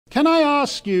Can I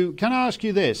ask you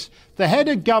this? The head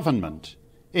of government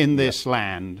in this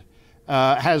land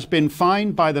has been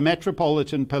fined by the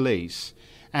Metropolitan Police,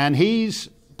 and he's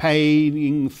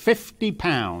paying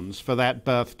 £50 for that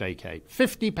birthday cake.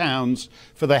 £50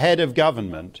 for the head of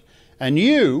government. And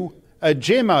you, a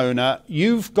gym owner,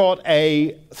 you've got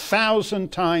a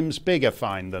 1,000 times bigger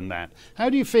fine than that. How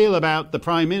do you feel about the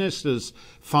Prime Minister's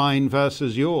fine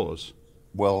versus yours?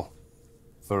 Well,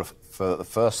 for the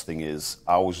first thing is,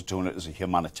 I was doing it as a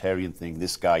humanitarian thing.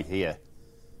 This guy here,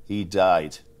 he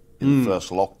died in the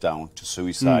first lockdown to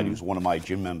suicide. He was one of my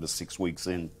gym members 6 weeks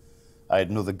in. I had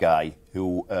another guy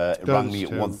who rang me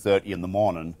at 1:30 in the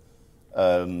morning,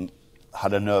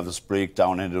 had a nervous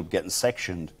breakdown, ended up getting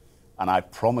sectioned. And I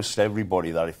promised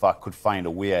everybody that if I could find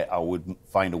a way, I would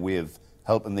find a way of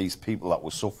helping these people that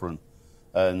were suffering.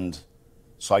 And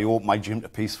so I opened my gym to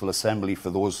Peaceful Assembly for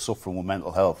those suffering with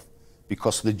mental health,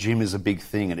 because the gym is a big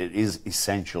thing and it is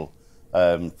essential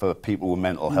for people with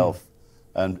mental health.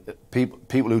 And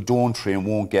people who don't train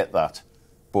won't get that,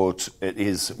 but it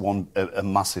is a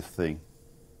massive thing.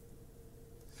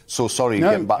 So sorry,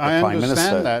 getting back to the Prime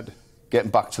Minister. That.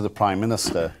 Getting back to the Prime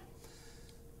Minister.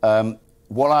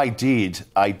 What I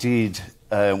did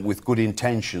with good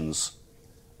intentions,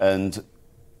 and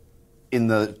in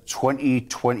the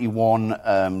 2021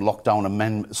 lockdown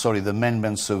amendment, the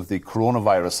amendments of the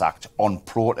Coronavirus Act on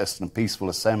protest and peaceful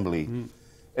assembly,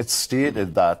 it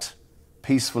stated that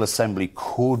peaceful assembly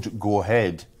could go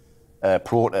ahead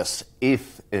protest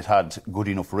if it had good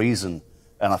enough reason,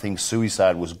 and I think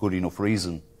suicide was good enough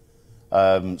reason.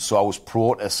 So I was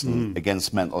protesting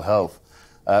against mental health.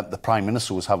 The Prime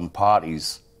Minister was having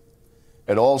parties.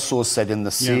 It also said in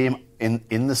the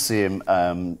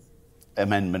same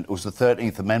amendment, it was the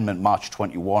 13th Amendment, March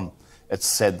 21, it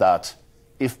said that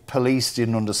if police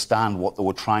didn't understand what they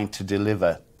were trying to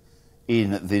deliver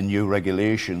in the new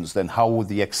regulations, then how would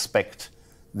they expect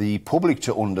the public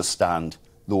to understand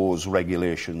those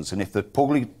regulations? And if the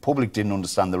public didn't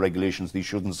understand the regulations, they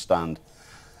shouldn't stand.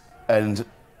 And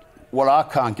what I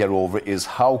can't get over is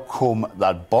how come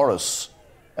that Boris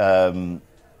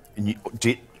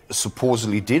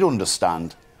supposedly did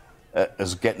understand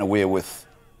as getting away with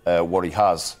what he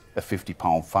has, a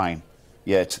 £50 fine,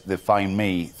 yet they fined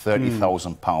me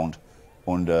 £30,000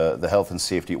 under the Health and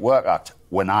Safety at Work Act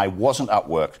when I wasn't at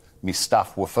work. My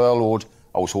staff were furloughed.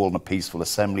 I was holding a peaceful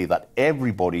assembly that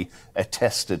everybody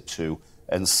attested to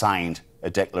and signed a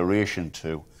declaration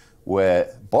to,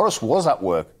 where Boris was at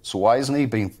work. So why isn't he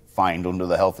being fined under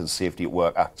the Health and Safety at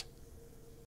Work Act?